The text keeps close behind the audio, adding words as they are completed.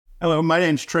Hello, my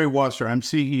name's Trey Wasser. I'm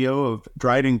CEO of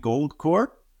Dryden Gold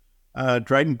Corp.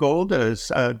 Dryden Gold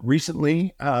is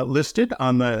recently listed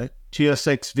on the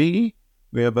TSXV.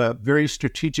 We have a very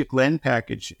strategic land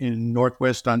package in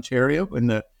Northwest Ontario in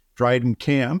the Dryden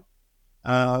camp,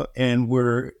 and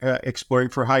we're exploring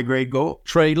for high-grade gold.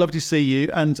 Trey, love to see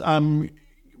you, and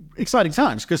exciting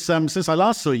times because since I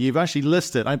last saw you, you've actually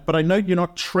listed. But I know you're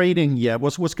not trading yet.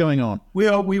 What's going on?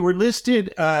 Well, we were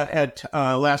listed at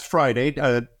last Friday,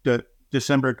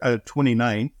 December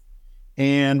 29th,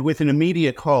 and with an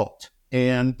immediate halt.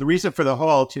 And the reason for the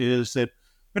halt is that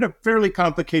we had a fairly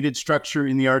complicated structure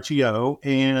in the RTO,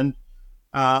 and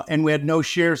we had no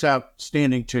shares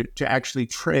outstanding to actually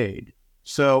trade.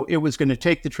 So it was going to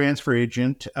take the transfer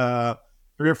agent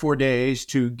 3 or 4 days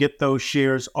to get those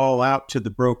shares all out to the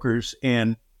brokers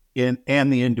and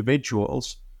the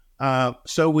individuals.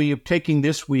 So we have taken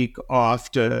this week off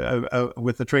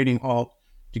with the trading halt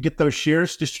to get those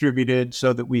shares distributed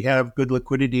so that we have good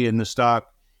liquidity in the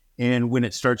stock. And when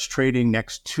it starts trading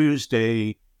next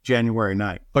Tuesday, January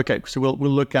 9th. Okay, so we'll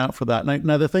look out for that.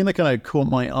 Now, the thing that kind of caught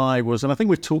my eye was, and I think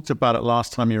we talked about it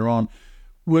last time you were on,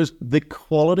 was the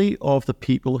quality of the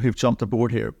people who've jumped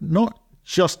aboard here. Not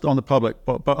just on the public,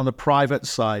 but on the private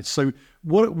side. So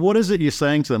what is it you're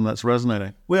saying to them that's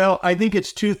resonating? Well, I think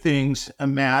it's two things,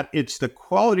 Matt. It's the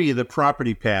quality of the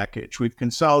property package. We've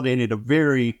consolidated a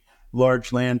very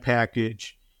large land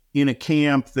package in a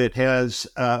camp that has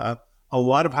a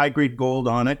lot of high-grade gold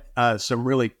on it, some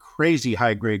really crazy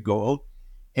high-grade gold,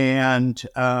 and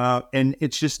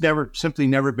it's just simply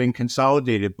never been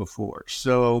consolidated before.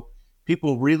 So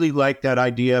people really like that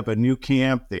idea of a new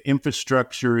camp. The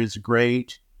infrastructure is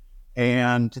great.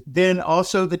 And then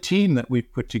also the team that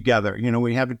we've put together. You know,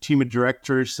 we have a team of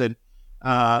directors that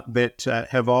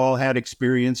have all had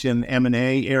experience in the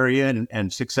M&A area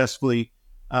and successfully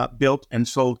built and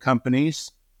sold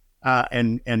companies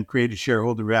and created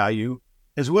shareholder value,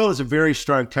 as well as a very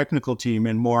strong technical team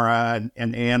in Maura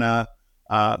and Anna,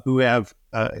 who have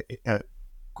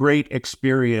great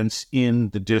experience in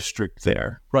the district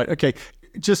there. Right. Okay.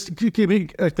 Just give me,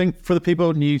 I think, for the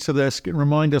people new to this,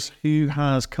 remind us who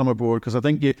has come aboard, because I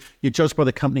think you're judged by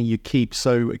the company you keep.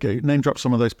 So name drop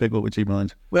some of those people, would you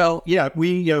mind? Well, yeah,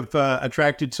 we have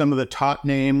attracted some of the top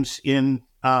names in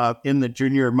the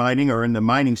junior mining or in the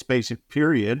mining space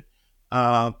period.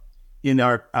 In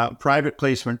our private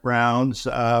placement rounds,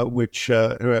 which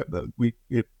we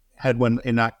had one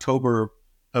in October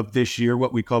of this year,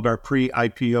 what we called our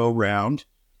pre-IPO round.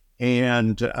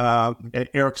 And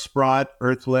Eric Sprott,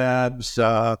 Earth Labs,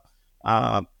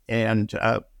 and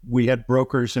we had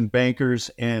brokers and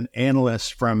bankers and analysts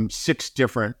from 6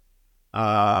 different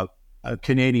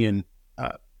Canadian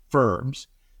firms.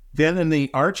 Then in the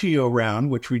RTO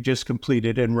round, which we just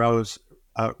completed and raised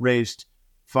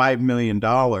 $5 million,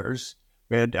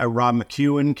 we had Rob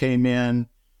McEwen came in,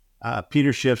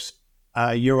 Peter Schiff's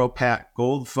Europac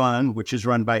Gold Fund, which is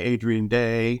run by Adrian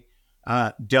Day.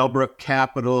 Delbrook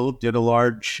Capital did a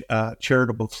large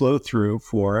charitable flow through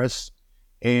for us,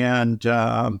 and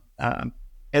then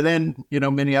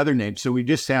many other names. So we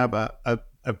just have a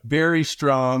very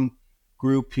strong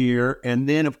group here, and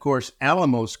then of course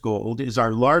Alamos Gold is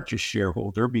our largest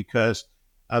shareholder because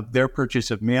of their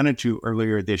purchase of Manitou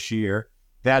earlier this year.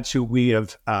 That's who we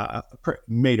have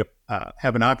made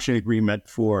have an option agreement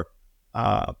for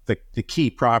the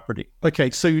key property. Okay,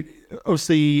 so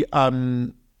obviously.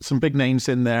 Some big names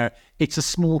in there. It's a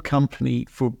small company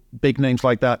for big names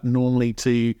like that normally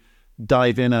to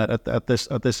dive in at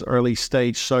this early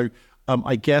stage. So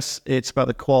I guess it's about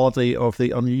the quality of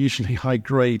the unusually high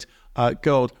grade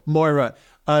gold. Moira,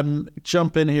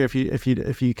 jump in here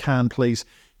if you can, please.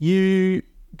 You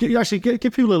actually give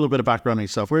people a little bit of background on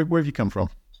yourself. Where have you come from?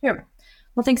 Sure.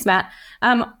 Well, thanks, Matt.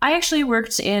 I actually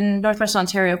worked in Northwest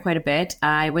Ontario quite a bit.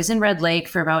 I was in Red Lake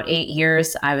for about 8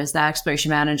 years. I was the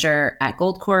exploration manager at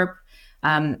Gold Corp.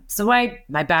 So my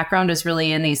background is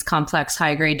really in these complex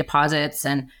high-grade deposits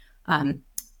and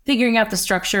figuring out the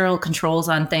structural controls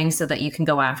on things so that you can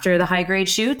go after the high-grade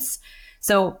shoots.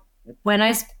 So when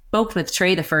I spoke with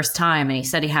Trey the first time and he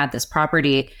said he had this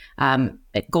property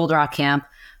at Gold Rock Camp,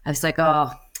 I was like,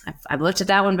 oh, I've looked at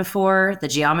that one before. The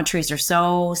geometries are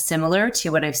so similar to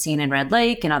what I've seen in Red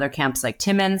Lake and other camps like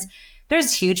Timmins.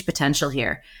 There's huge potential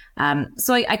here.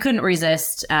 So I couldn't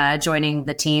resist joining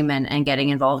the team and getting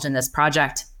involved in this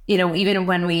project. Even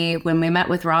when we met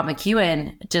with Rob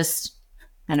McEwen, just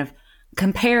kind of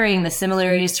comparing the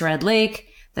similarities to Red Lake,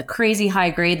 the crazy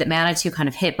high grade that Manitou kind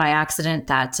of hit by accident,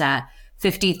 that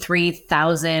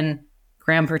 53,000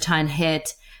 gram per ton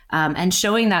hit, And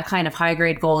showing that kind of high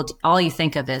grade gold, all you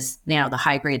think of is, the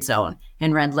high grade zone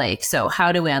in Red Lake. So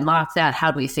how do we unlock that? How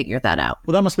do we figure that out?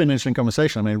 Well, that must have been an interesting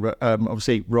conversation. I mean,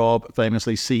 obviously, Rob,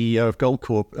 famously CEO of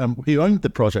Goldcorp, he owned the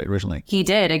project originally. He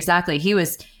did, exactly. He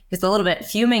was a little bit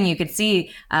fuming. You could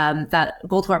see that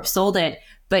Goldcorp sold it.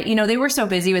 But, they were so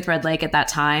busy with Red Lake at that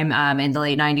time in the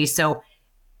late 90s. So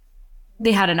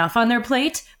they had enough on their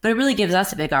plate, but it really gives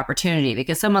us a big opportunity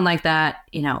because someone like that,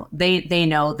 they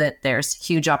know that there's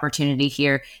huge opportunity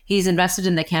here. He's invested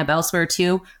in the camp elsewhere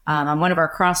too. On one of our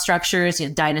cross structures,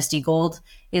 Dynasty Gold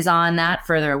is on that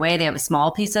further away. They have a small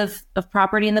piece of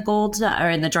property in the gold or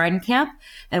in the Dryden camp.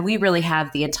 And we really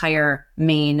have the entire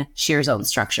main shear zone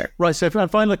structure. Right. So if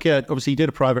I look at, obviously you did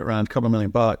a private round, $2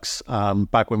 million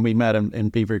back when we met in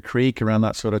Beaver Creek around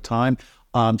that sort of time.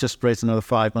 Just raised another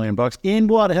 $5 million in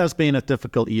what has been a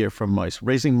difficult year for most.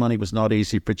 Raising money was not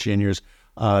easy for juniors,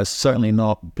 certainly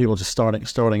not people just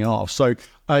starting off. So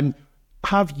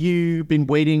have you been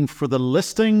waiting for the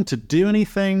listing to do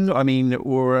anything? I mean,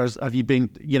 or have you been,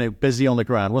 busy on the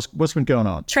ground? What's been going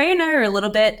on? Trey and I are a little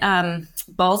bit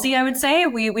ballsy, I would say.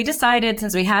 We decided,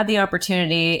 since we had the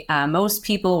opportunity, most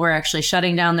people were actually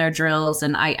shutting down their drills.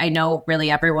 And I know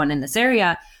really everyone in this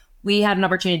area, we had an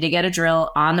opportunity to get a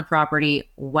drill on the property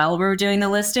while we were doing the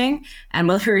listing and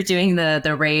while we were doing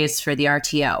the raise for the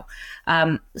RTO.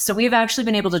 So we've actually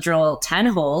been able to drill 10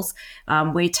 holes.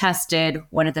 We tested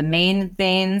one of the main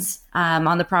veins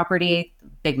on the property,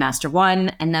 Big Master 1,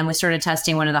 and then we started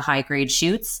testing one of the high-grade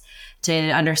chutes to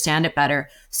understand it better.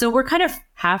 So we're kind of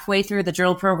halfway through the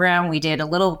drill program. We did a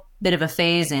little bit of a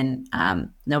phase in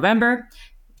November.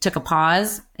 Took a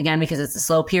pause, again, because it's a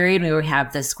slow period. We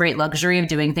have this great luxury of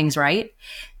doing things right.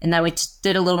 And then we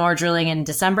did a little more drilling in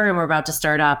December, and we're about to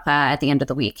start up at the end of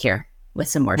the week here with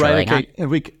some more drilling. Right,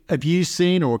 okay. Have you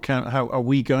seen, or how are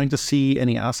we going to see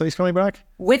any assays coming back?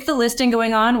 With the listing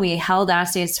going on, we held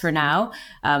assays for now.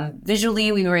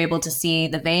 Visually, we were able to see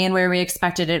the vein where we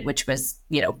expected it, which was,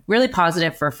 really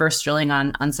positive for first drilling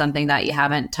on something that you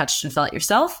haven't touched and felt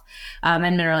yourself, and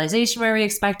mineralization where we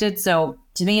expected. So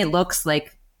to me, it looks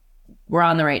like we're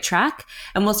on the right track,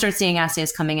 and we'll start seeing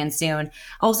assays coming in soon.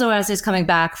 Also, assays coming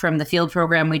back from the field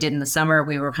program we did in the summer.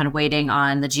 We were kind of waiting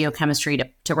on the geochemistry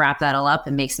to wrap that all up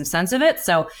and make some sense of it.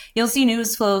 So you'll see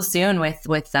news flow soon with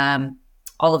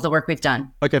all of the work we've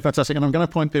done. Okay, fantastic. And I'm going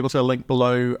to point people to a link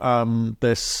below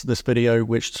this video,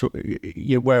 which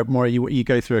where more you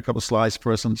go through a couple of slides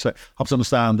for us, and so helps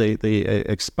understand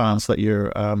the expanse that you're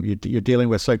dealing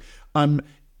with. So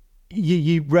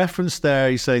You referenced there,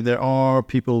 you say there are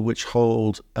people which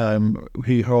hold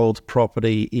who hold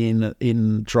property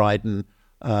in Dryden.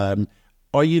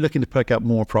 Are you looking to pick up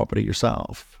more property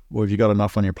yourself, or have you got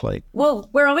enough on your plate? Well,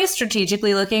 we're always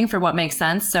strategically looking for what makes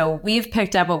sense. So we've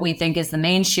picked up what we think is the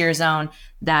main shear zone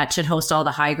that should host all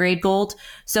the high grade gold.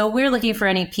 So we're looking for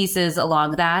any pieces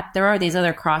along that. There are these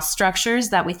other cross structures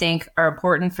that we think are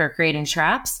important for creating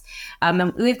traps.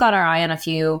 And we've got our eye on a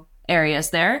few areas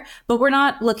there, but we're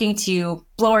not looking to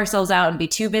blow ourselves out and be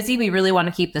too busy. We really want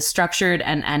to keep this structured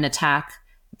and attack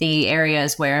the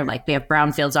areas where, like, we have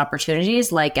brownfields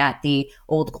opportunities, like at the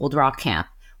old Gold Rock camp.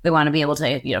 We want to be able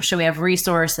to, show we have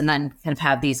resource and then kind of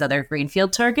have these other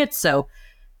greenfield targets. So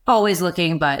always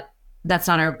looking, but that's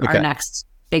not our next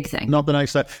big thing. Not the next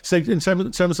step. So in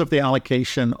terms of the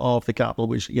allocation of the capital,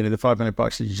 which, the $5 million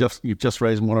that you've just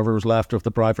raised and whatever was left of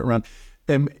the private round,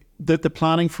 the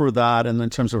planning for that, and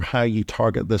in terms of how you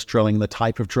target this drilling, the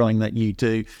type of drilling that you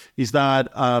do, is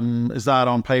that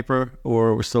on paper,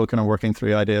 or we're still kind of working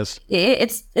through ideas?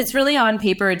 It's really on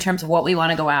paper in terms of what we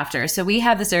want to go after. So we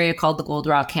have this area called the Gold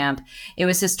Rock Camp. It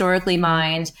was historically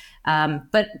mined,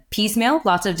 but piecemeal,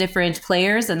 lots of different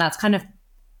players, and that's kind of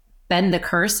been the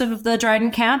curse of the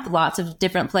Dryden camp. Lots of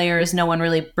different players, no one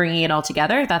really bringing it all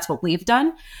together. That's what we've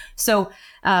done. So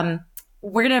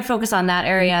we're going to focus on that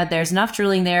area. There's enough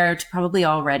drilling there to probably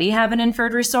already have an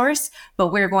inferred resource, but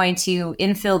we're going to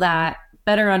infill that,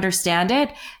 better understand it,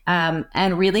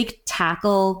 and really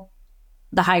tackle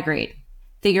the high grade.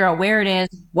 Figure out where it is,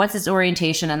 what's its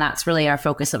orientation, and that's really our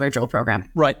focus of our drill program.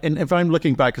 Right. And if I'm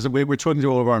looking back, because we're talking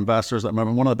to all of our investors at the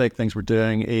moment, one of the big things we're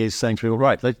doing is saying to people,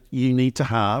 right, you need to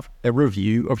have a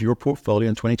review of your portfolio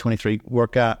in 2023,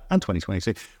 and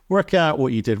 2022. Work out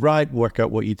what you did right, work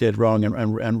out what you did wrong, and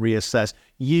reassess.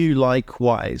 You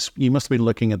likewise, you must have been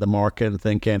looking at the market and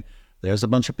thinking, there's a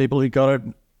bunch of people who got it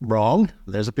wrong,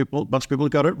 there's a bunch of people who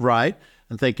got it right,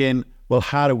 and thinking, well,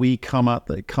 how do we come at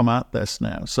this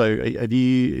now? So have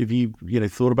you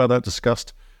thought about that,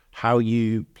 discussed how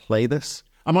you play this?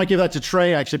 I might give that to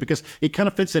Trey, actually, because it kind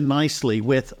of fits in nicely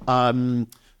with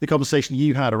the conversation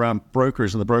you had around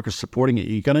brokers and the brokers supporting it.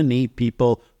 You're going to need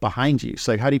people behind you.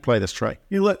 So how do you play this trade?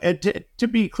 You look, to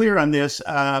be clear on this,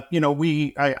 I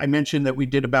mentioned that we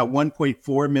did about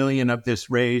 1.4 million of this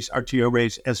raise, RTO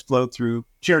raise, as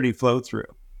charity flow through.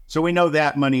 So we know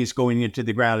that money is going into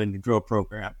the ground and the drill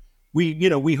program.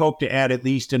 We hope to add at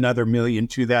least another million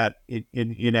to that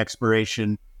in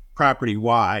exploration property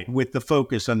wide, with the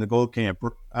focus on the gold camp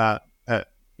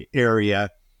area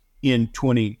in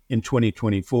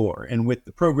 2024. And with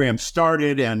the program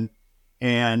started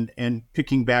and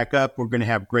picking back up, we're going to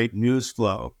have great news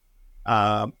flow.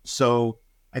 So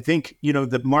I think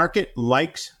the market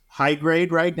likes high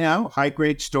grade right now, high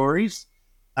grade stories.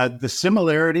 The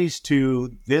similarities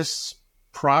to this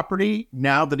property,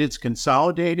 now that it's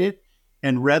consolidated,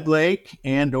 and Red Lake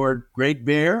and or Great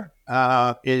Bear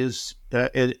is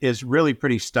really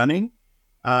pretty stunning.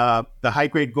 The high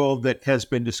grade gold that has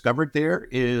been discovered there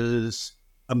is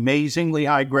amazingly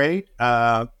high grade,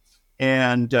 so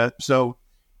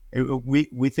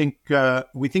we think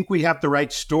we have the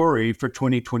right story for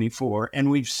 2024,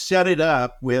 and we've set it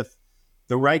up with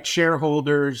the right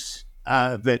shareholders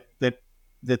that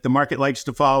the market likes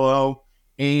to follow,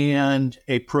 and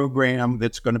a program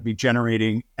that's going to be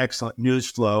generating excellent news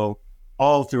flow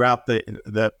all throughout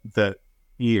the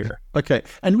year. Okay.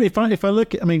 And if I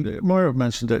look, Maura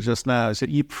mentioned it just now, is that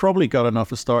you probably got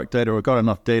enough historic data or got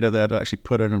enough data there to actually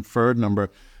put an inferred number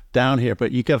down here,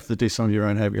 but you have to do some of your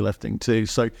own heavy lifting too.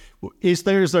 So is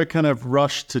there kind of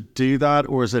rush to do that,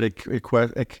 or is it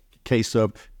a case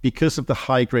of, because of the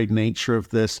high grade nature of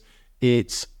this,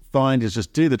 it's fine to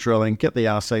just do the drilling, get the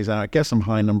assays out, get some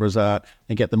high numbers out,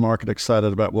 and get the market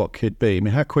excited about what could be?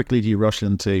 How quickly do you rush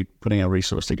into putting a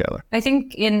resource together? I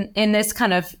think in this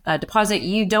kind of deposit,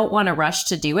 you don't want to rush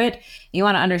to do it. You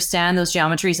want to understand those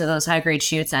geometries of those high-grade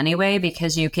shoots anyway,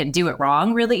 because you can do it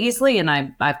wrong really easily. And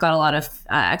I've got a lot of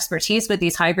expertise with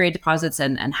these high-grade deposits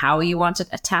and how you want to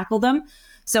tackle them.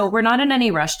 So we're not in any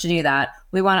rush to do that.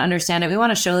 We want to understand it. We want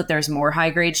to show that there's more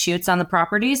high-grade shoots on the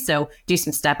properties, so do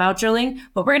some step-out drilling.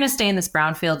 But we're going to stay in this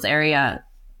brownfields area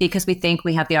because we think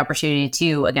we have the opportunity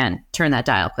to, again, turn that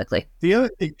dial quickly. The other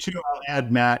thing, too, I'll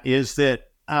add, Matt, is that,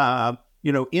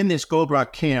 in this Gold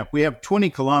Rock camp, we have 20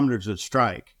 kilometers of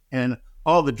strike. And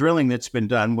all the drilling that's been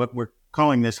done, what we're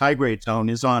calling this high-grade zone,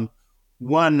 is on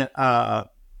one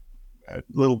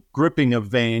little grouping of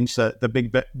veins,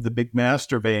 the big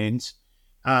master veins,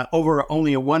 over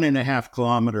only a 1.5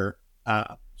 kilometer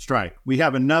strike. We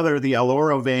have another, the El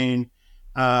Oro vein,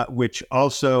 which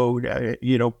also,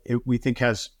 we think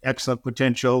has excellent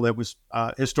potential. There was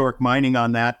historic mining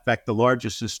on that, in fact, the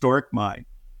largest historic mine.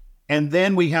 And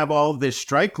then we have all this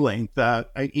strike length,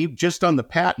 just on the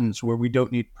patents where we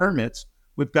don't need permits,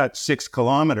 we've got 6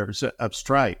 kilometers of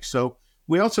strike. So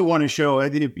we also want to show,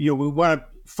 we want to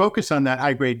focus on that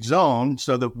high-grade zone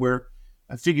so that we're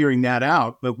figuring that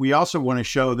out, but we also want to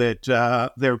show that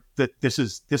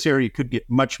this area could get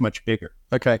much, much bigger.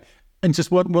 Okay, and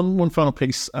just one final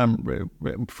piece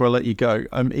before I let you go.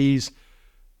 Is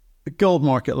the gold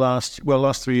market last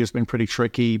 3 years has been pretty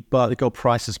tricky, but the gold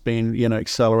price has been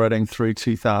accelerating through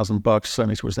 $2,000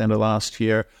 certainly towards the end of last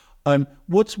year.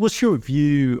 What's your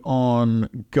view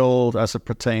on gold as it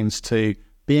pertains to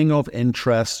being of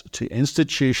interest to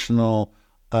institutional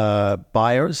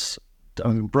buyers?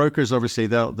 Brokers, obviously,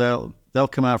 they'll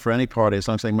come out for any party as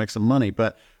long as they make some money.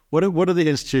 But what are the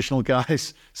institutional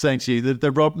guys saying to you?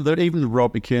 They're even the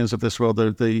Rob McKeons of this world,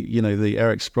 the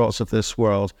Eric Sprots of this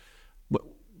world.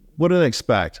 What do they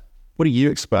expect? What do you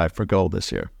expect for gold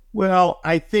this year? Well,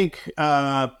 I think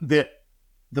that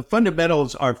the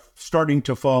fundamentals are starting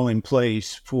to fall in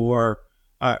place for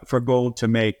gold to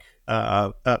make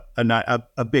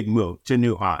a big move to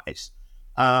new highs.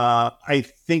 I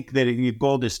think that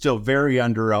gold is still very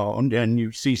underowned, and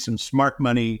you see some smart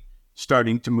money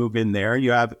starting to move in there.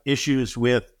 You have issues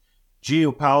with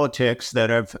geopolitics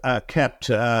that have kept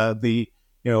I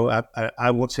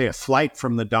won't say a flight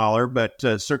from the dollar, but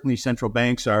certainly central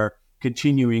banks are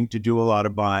continuing to do a lot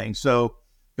of buying. So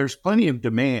there's plenty of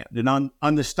demand. And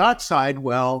on the stock side,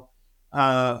 gold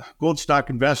stock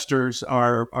investors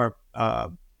are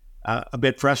a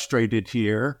bit frustrated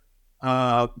here.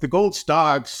 The gold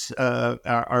stocks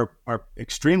are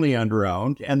extremely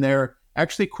underowned, and they're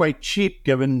actually quite cheap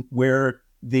given where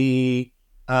the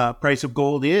price of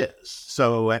gold is.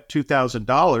 So at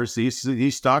 $2,000,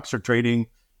 these stocks are trading,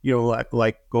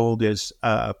 like gold is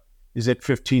at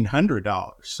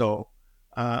 $1,500. So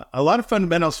a lot of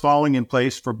fundamentals falling in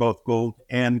place for both gold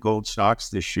and gold stocks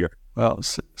this year. Well,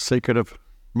 secret of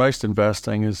most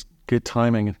investing is good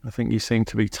timing. I think you seem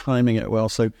to be timing it well.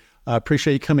 So I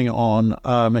appreciate you coming on,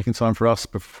 making time for us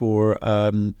before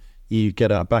you get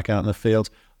back out in the field.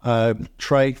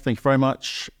 Trey, thank you very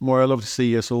much. Maura, love to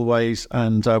see you as always,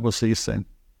 and we'll see you soon.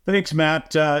 Thanks,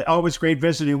 Matt. Always great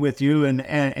visiting with you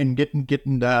and getting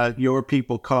your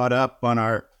people caught up on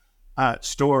our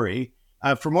story.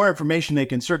 For more information, they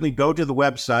can certainly go to the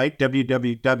website,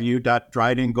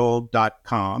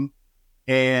 www.drydengold.com.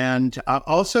 And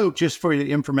also, just for your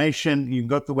information, you can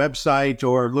go to the website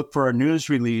or look for our news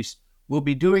release. We'll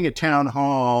be doing a town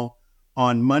hall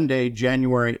on Monday,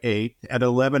 January 8th at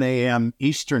 11 a.m.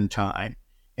 Eastern Time.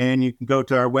 And you can go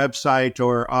to our website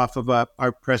or off of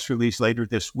our press release later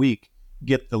this week,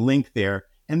 get the link there.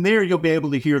 And there you'll be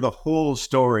able to hear the whole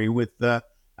story with all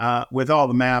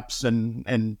the maps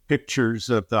and pictures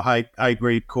of the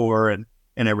high-grade core and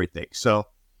everything. So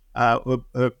we'll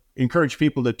encourage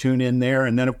people to tune in there.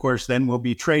 And then, of course, we'll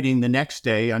be trading the next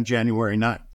day on January 9th.